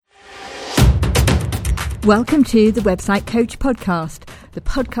Welcome to the Website Coach Podcast, the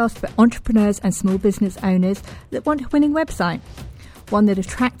podcast for entrepreneurs and small business owners that want a winning website, one that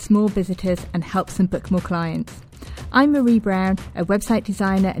attracts more visitors and helps them book more clients. I'm Marie Brown, a website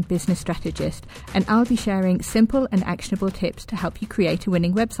designer and business strategist, and I'll be sharing simple and actionable tips to help you create a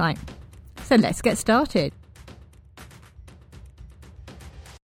winning website. So let's get started.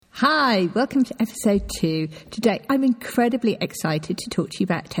 Hi, welcome to episode 2. Today I'm incredibly excited to talk to you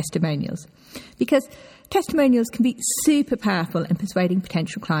about testimonials, because testimonials can be super powerful in persuading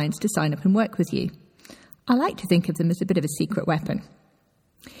potential clients to sign up and work with you. I like to think of them as a bit of a secret weapon.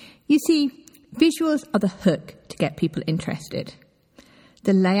 You see, visuals are the hook to get people interested.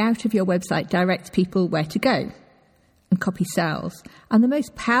 The layout of your website directs people where to go, and copy sells. And the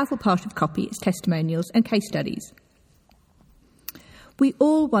most powerful part of copy is testimonials and case studies. We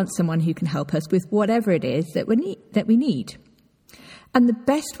all want someone who can help us with whatever it is that we need. And the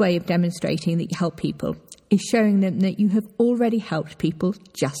best way of demonstrating that you help people is showing them that you have already helped people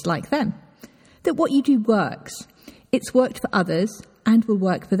just like them. That what you do works. It's worked for others and will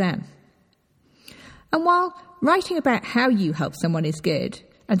work for them. And while writing about how you help someone is good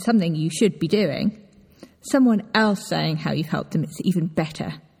and something you should be doing, someone else saying how you've helped them is even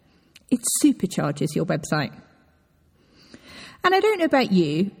better. It supercharges your website. And I don't know about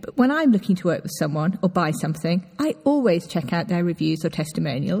you, but when I'm looking to work with someone or buy something, I always check out their reviews or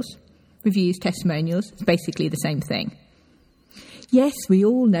testimonials. Reviews, testimonials, it's basically the same thing. Yes, we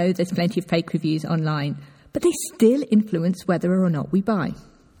all know there's plenty of fake reviews online, but they still influence whether or not we buy.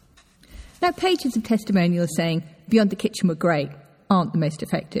 Now, pages of testimonials saying, "Beyond the kitchen were great," aren't the most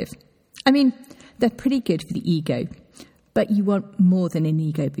effective. I mean, they're pretty good for the ego, but you want more than an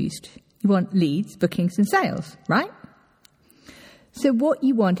ego boost. You want leads, bookings and sales, right? So what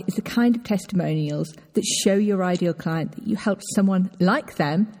you want is the kind of testimonials that show your ideal client that you helped someone like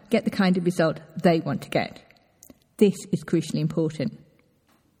them get the kind of result they want to get. This is crucially important.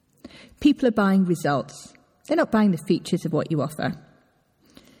 People are buying results. They're not buying the features of what you offer.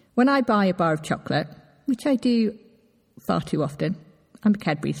 When I buy a bar of chocolate, which I do far too often, I'm a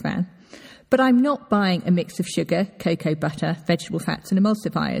Cadbury's fan, but I'm not buying a mix of sugar, cocoa butter, vegetable fats and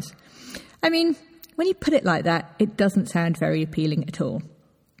emulsifiers. I mean, when you put it like that, it doesn't sound very appealing at all.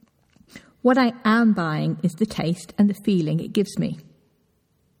 What I am buying is the taste and the feeling it gives me.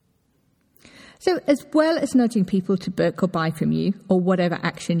 So as well as nudging people to book or buy from you, or whatever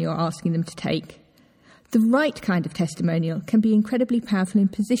action you're asking them to take, the right kind of testimonial can be incredibly powerful in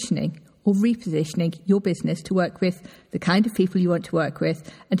positioning or repositioning your business to work with the kind of people you want to work with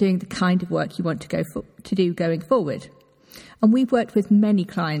and doing the kind of work you want to do going forward. And we've worked with many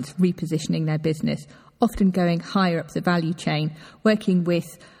clients repositioning their business, often going higher up the value chain, working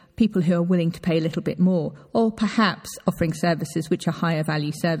with people who are willing to pay a little bit more, or perhaps offering services which are higher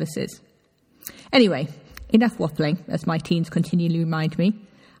value services. Anyway, enough waffling, as my teens continually remind me.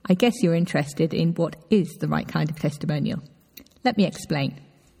 I guess you're interested in what is the right kind of testimonial. Let me explain.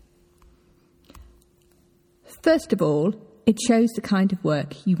 First of all, it shows the kind of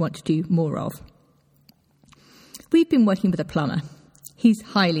work you want to do more of. We've been working with a plumber. He's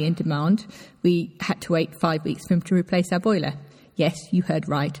highly in demand. We had to wait 5 weeks for him to replace our boiler. Yes, you heard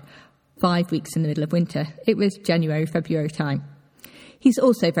right. 5 weeks in the middle of winter. It was January, February time. He's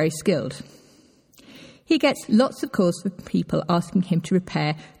also very skilled. He gets lots of calls from people asking him to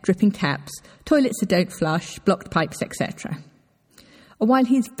repair dripping taps, toilets that don't flush, blocked pipes, etc. And while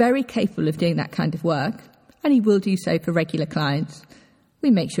he's very capable of doing that kind of work, and he will do so for regular clients,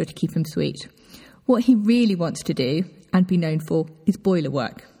 we make sure to keep him sweet. What he really wants to do and be known for is boiler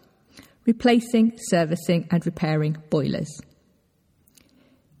work, replacing, servicing and repairing boilers.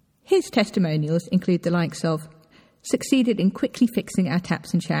 His testimonials include the likes of succeeded in quickly fixing our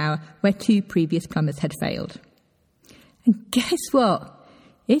taps and shower where 2 previous plumbers had failed. And guess what?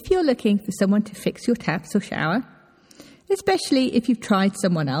 If you're looking for someone to fix your taps or shower, especially if you've tried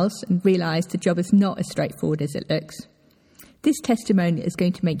someone else and realised the job is not as straightforward as it looks, this testimonial is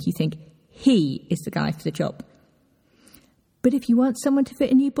going to make you think he is the guy for the job. But if you want someone to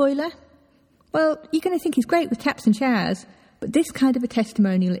fit a new boiler, well, you're going to think he's great with taps and showers, but this kind of a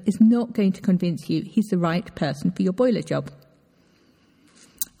testimonial is not going to convince you he's the right person for your boiler job.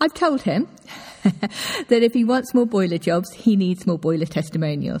 I've told him that if he wants more boiler jobs, he needs more boiler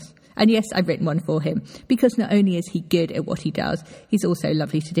testimonials. And yes, I've written one for him, because not only is he good at what he does, he's also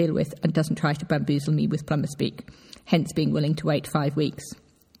lovely to deal with and doesn't try to bamboozle me with plumber speak, hence being willing to wait 5 weeks.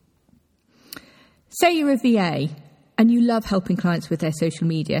 Say you're a VA and you love helping clients with their social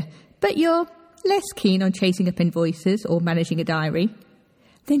media, but you're less keen on chasing up invoices or managing a diary,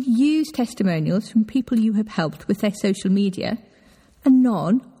 then use testimonials from people you have helped with their social media and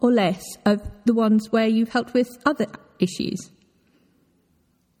none or less of the ones where you've helped with other issues.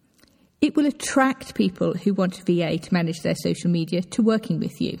 It will attract people who want a VA to manage their social media to working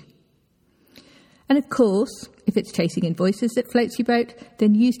with you. And of course, if it's chasing invoices that floats your boat,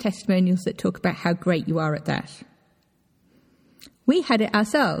 then use testimonials that talk about how great you are at that. We had it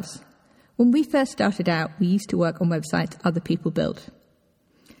ourselves. When we first started out, we used to work on websites other people built.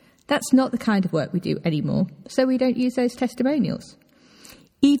 That's not the kind of work we do anymore, so we don't use those testimonials.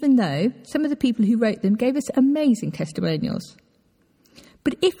 Even though some of the people who wrote them gave us amazing testimonials.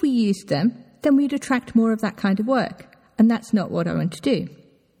 But if we used them, then we'd attract more of that kind of work, and that's not what I want to do.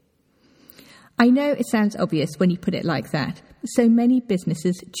 I know it sounds obvious when you put it like that, but so many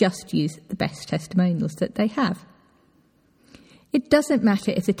businesses just use the best testimonials that they have. It doesn't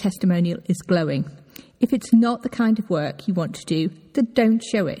matter if the testimonial is glowing. If it's not the kind of work you want to do, then don't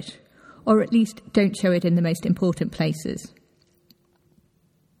show it, or at least don't show it in the most important places.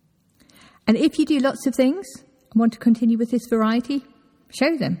 And if you do lots of things and want to continue with this variety,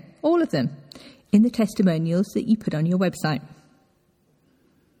 show them, all of them, in the testimonials that you put on your website.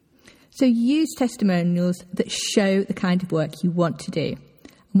 So use testimonials that show the kind of work you want to do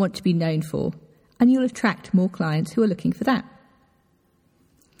and want to be known for, and you'll attract more clients who are looking for that.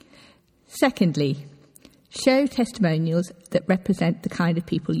 Secondly, show testimonials that represent the kind of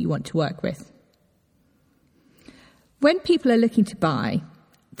people you want to work with. When people are looking to buy,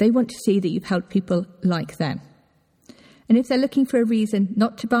 they want to see that you've helped people like them. And if they're looking for a reason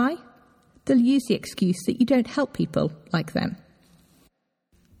not to buy, they'll use the excuse that you don't help people like them.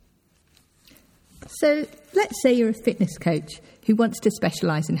 So let's say you're a fitness coach who wants to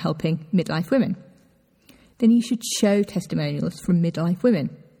specialise in helping midlife women. Then you should show testimonials from midlife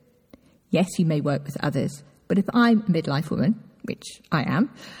women. Yes, you may work with others, but if I'm a midlife woman, which I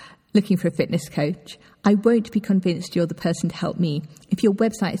am, looking for a fitness coach, I won't be convinced you're the person to help me if your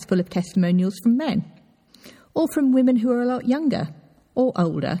website is full of testimonials from men, or from women who are a lot younger or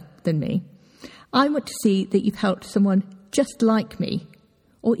older than me. I want to see that you've helped someone just like me,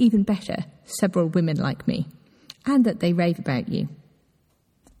 or even better, several women like me, and that they rave about you.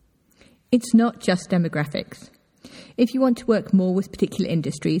 It's not just demographics. If you want to work more with particular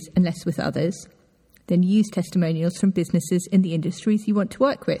industries and less with others, then use testimonials from businesses in the industries you want to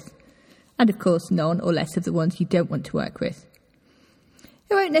work with, and of course none or less of the ones you don't want to work with.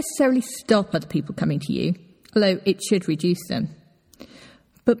 It won't necessarily stop other people coming to you, although it should reduce them.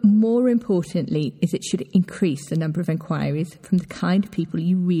 But more importantly is it should increase the number of inquiries from the kind of people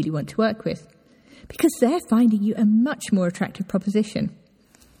you really want to work with, because they're finding you a much more attractive proposition.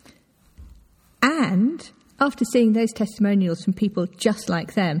 And after seeing those testimonials from people just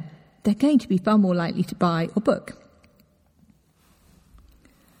like them, they're going to be far more likely to buy or book.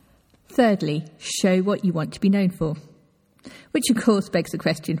 Thirdly, show what you want to be known for. Which of course begs the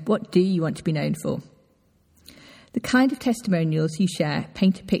question, what do you want to be known for? The kind of testimonials you share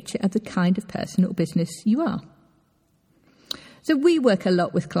paint a picture of the kind of person or business you are. So we work a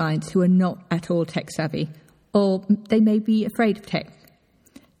lot with clients who are not at all tech savvy, or they may be afraid of tech.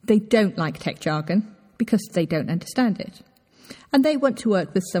 They don't like tech jargon because they don't understand it. And they want to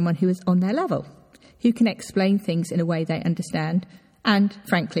work with someone who is on their level, who can explain things in a way they understand and,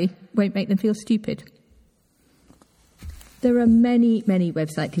 frankly, won't make them feel stupid. There are many, many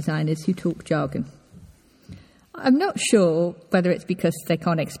website designers who talk jargon. I'm not sure whether it's because they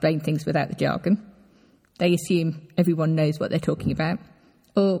can't explain things without the jargon. They assume everyone knows what they're talking about,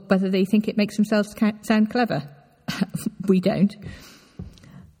 or whether they think it makes themselves sound clever. We don't.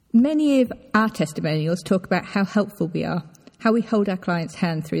 Many of our testimonials talk about how helpful we are, how we hold our clients'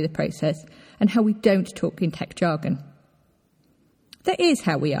 hand through the process, and how we don't talk in tech jargon. That is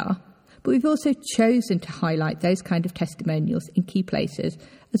how we are, but we've also chosen to highlight those kind of testimonials in key places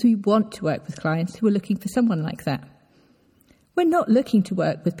as we want to work with clients who are looking for someone like that. We're not looking to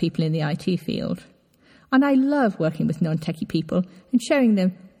work with people in the IT field, and I love working with non-techie people and showing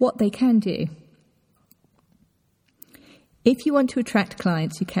them what they can do. If you want to attract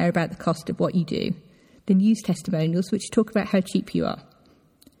clients who care about the cost of what you do, then use testimonials which talk about how cheap you are.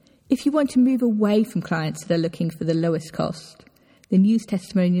 If you want to move away from clients that are looking for the lowest cost, then use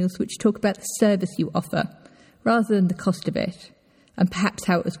testimonials which talk about the service you offer rather than the cost of it, and perhaps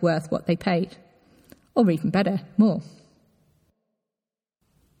how it was worth what they paid. Or even better, more.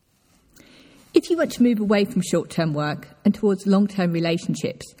 If you want to move away from short-term work and towards long-term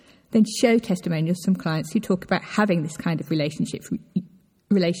relationships, then show testimonials from clients who talk about having this kind of relationship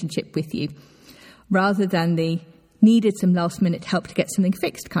with you, rather than the needed some last-minute help to get something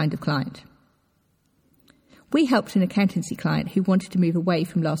fixed kind of client. We helped an accountancy client who wanted to move away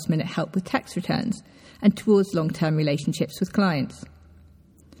from last-minute help with tax returns and towards long-term relationships with clients.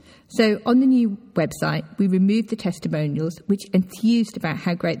 So on the new website, we removed the testimonials, which enthused about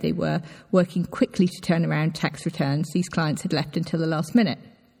how great they were, working quickly to turn around tax returns these clients had left until the last minute.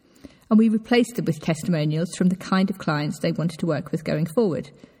 And we replaced them with testimonials from the kind of clients they wanted to work with going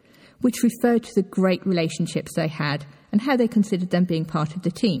forward, which referred to the great relationships they had and how they considered them being part of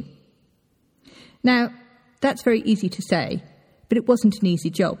the team. Now, that's very easy to say, but it wasn't an easy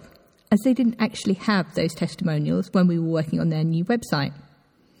job, as they didn't actually have those testimonials when we were working on their new website.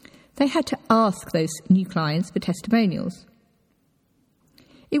 They had to ask those new clients for testimonials.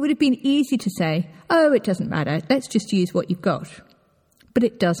 It would have been easy to say, oh, it doesn't matter, let's just use what you've got. But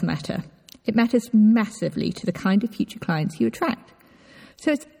it does matter. It matters massively to the kind of future clients you attract.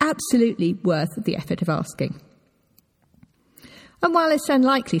 So it's absolutely worth the effort of asking. And while it's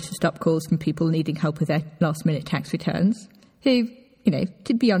unlikely to stop calls from people needing help with their last-minute tax returns, who,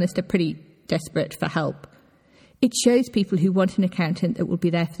 to be honest, are pretty desperate for help, it shows people who want an accountant that will be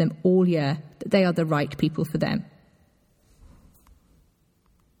there for them all year that they are the right people for them.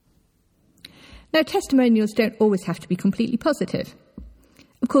 Now, testimonials don't always have to be completely positive.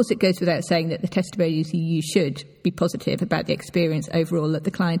 Of course, it goes without saying that the testimonials you use should be positive about the experience overall that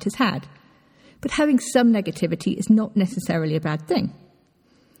the client has had. But having some negativity is not necessarily a bad thing.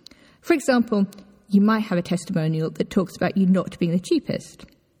 For example, you might have a testimonial that talks about you not being the cheapest,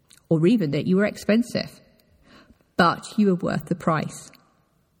 or even that you were expensive, but you were worth the price.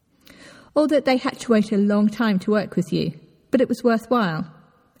 Or that they had to wait a long time to work with you, but it was worthwhile,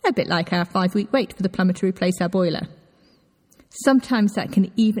 a bit like our 5-week wait for the plumber to replace our boiler. Sometimes that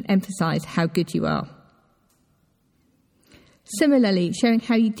can even emphasise how good you are. Similarly, showing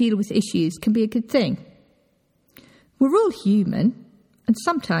how you deal with issues can be a good thing. We're all human, and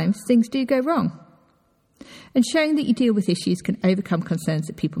sometimes things do go wrong. And showing that you deal with issues can overcome concerns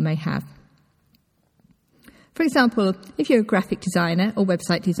that people may have. For example, if you're a graphic designer or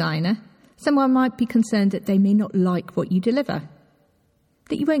website designer, someone might be concerned that they may not like what you deliver,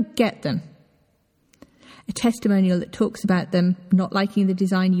 that you won't get them. A testimonial that talks about them not liking the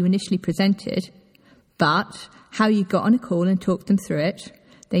design you initially presented, but how you got on a call and talked them through it,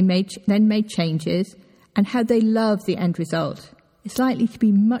 then made changes, and how they love the end result, is likely to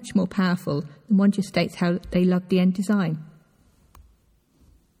be much more powerful than one just states how they love the end design.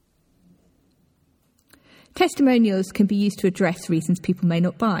 Testimonials can be used to address reasons people may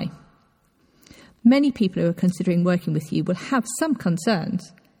not buy. Many people who are considering working with you will have some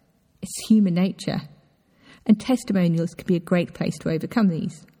concerns. It's human nature. And testimonials can be a great place to overcome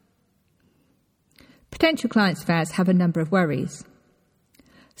these. Potential clients of ours have a number of worries.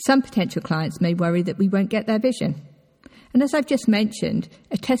 Some potential clients may worry that we won't get their vision. And as I've just mentioned,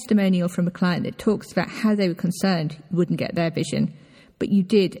 a testimonial from a client that talks about how they were concerned you wouldn't get their vision, but you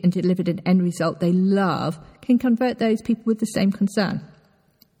did and delivered an end result they love, can convert those people with the same concern.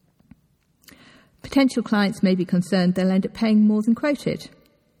 Potential clients may be concerned they'll end up paying more than quoted.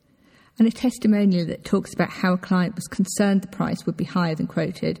 And a testimonial that talks about how a client was concerned the price would be higher than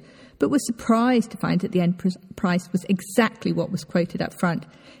quoted, but was surprised to find that the end price was exactly what was quoted up front,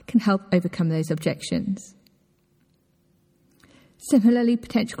 can help overcome those objections. Similarly,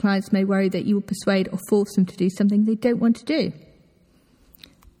 potential clients may worry that you will persuade or force them to do something they don't want to do.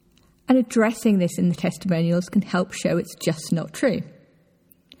 And addressing this in the testimonials can help show it's just not true.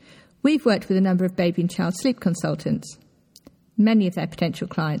 We've worked with a number of baby and child sleep consultants. Many of their potential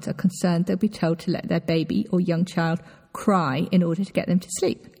clients are concerned they'll be told to let their baby or young child cry in order to get them to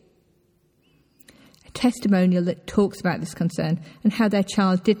sleep. A testimonial that talks about this concern and how their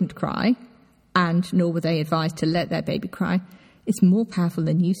child didn't cry, and nor were they advised to let their baby cry, is more powerful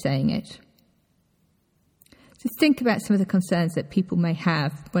than you saying it. So think about some of the concerns that people may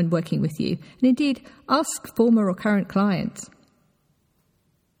have when working with you, and indeed ask former or current clients.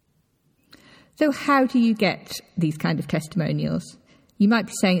 So how do you get these kind of testimonials? You might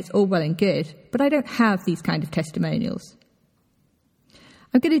be saying it's all well and good, but I don't have these kind of testimonials.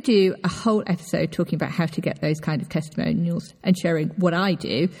 I'm going to do a whole episode talking about how to get those kind of testimonials and sharing what I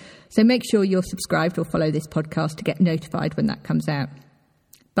do. So make sure you're subscribed or follow this podcast to get notified when that comes out.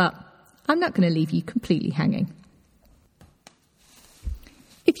 But I'm not going to leave you completely hanging.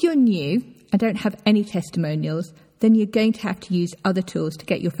 If you're new and don't have any testimonials, then you're going to have to use other tools to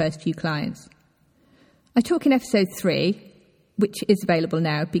get your first few clients. I talk in episode 3, which is available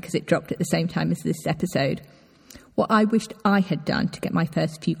now because it dropped at the same time as this episode, what I wished I had done to get my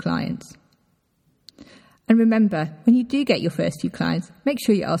first few clients. And remember, when you do get your first few clients, make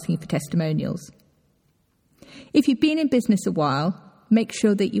sure you're asking for testimonials. If you've been in business a while, make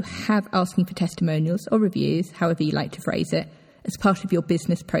sure that you have asking for testimonials or reviews, however you like to phrase it, as part of your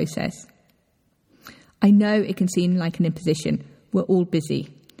business process. I know it can seem like an imposition. We're all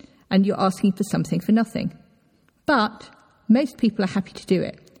busy. and you're asking for something for nothing. But most people are happy to do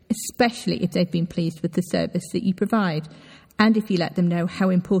it, especially if they've been pleased with the service that you provide and if you let them know how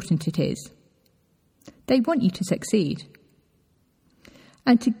important it is. They want you to succeed.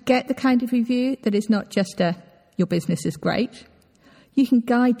 And to get the kind of review that is not just your business is great, you can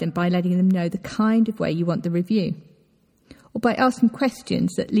guide them by letting them know the kind of way you want the review, or by asking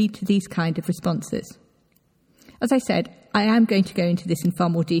questions that lead to these kind of responses. As I said, I am going to go into this in far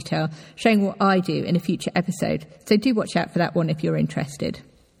more detail, showing what I do in a future episode, so do watch out for that one if you're interested.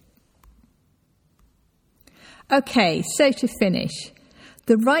 Okay, so to finish,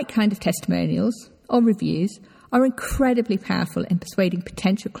 the right kind of testimonials or reviews are incredibly powerful in persuading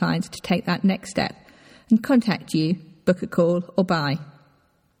potential clients to take that next step and contact you, book a call or buy.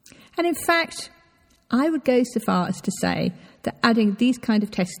 And in fact, I would go so far as to say that adding these kind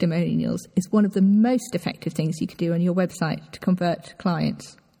of testimonials is one of the most effective things you can do on your website to convert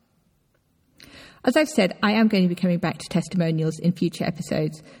clients. As I've said, I am going to be coming back to testimonials in future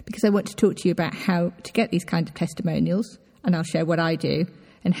episodes because I want to talk to you about how to get these kind of testimonials, and I'll share what I do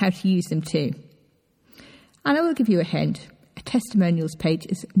and how to use them too. And I will give you a hint, a testimonials page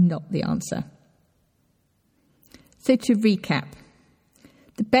is not the answer. So to recap,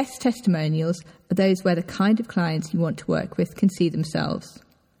 the best testimonials are those where the kind of clients you want to work with can see themselves.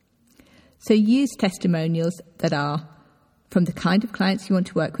 So use testimonials that are from the kind of clients you want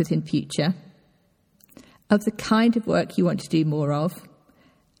to work with in future, of the kind of work you want to do more of,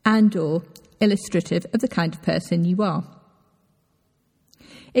 and or illustrative of the kind of person you are.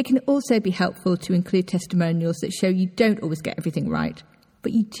 It can also be helpful to include testimonials that show you don't always get everything right,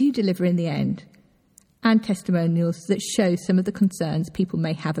 but you do deliver in the end, and testimonials that show some of the concerns people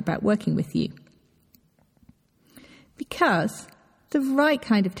may have about working with you. Because the right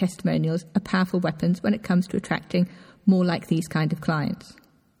kind of testimonials are powerful weapons when it comes to attracting more like these kind of clients.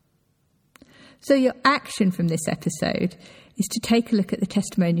 So your action from this episode is to take a look at the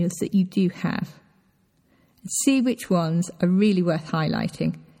testimonials that you do have and see which ones are really worth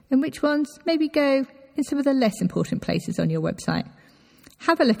highlighting and which ones maybe go in some of the less important places on your website.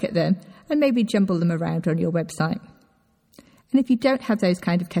 Have a look at them and maybe jumble them around on your website. And if you don't have those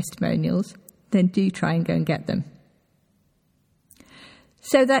kind of testimonials, then do try and go and get them.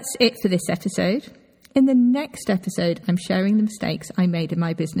 So that's it for this episode. In the next episode, I'm sharing the mistakes I made in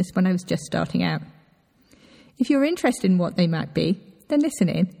my business when I was just starting out. If you're interested in what they might be, then listen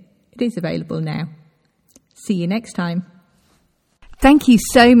in. It is available now. See you next time. Thank you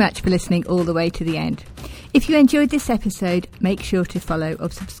so much for listening all the way to the end. If you enjoyed this episode, make sure to follow or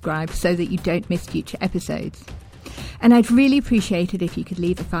subscribe so that you don't miss future episodes. And I'd really appreciate it if you could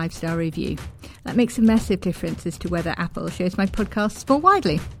leave a 5-star review. That makes a massive difference as to whether Apple shows my podcasts more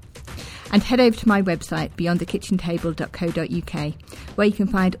widely. And head over to my website, beyondthekitchentable.co.uk, where you can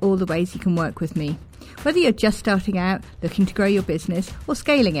find all the ways you can work with me, whether you're just starting out, looking to grow your business, or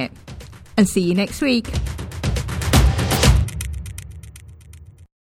scaling it. And see you next week.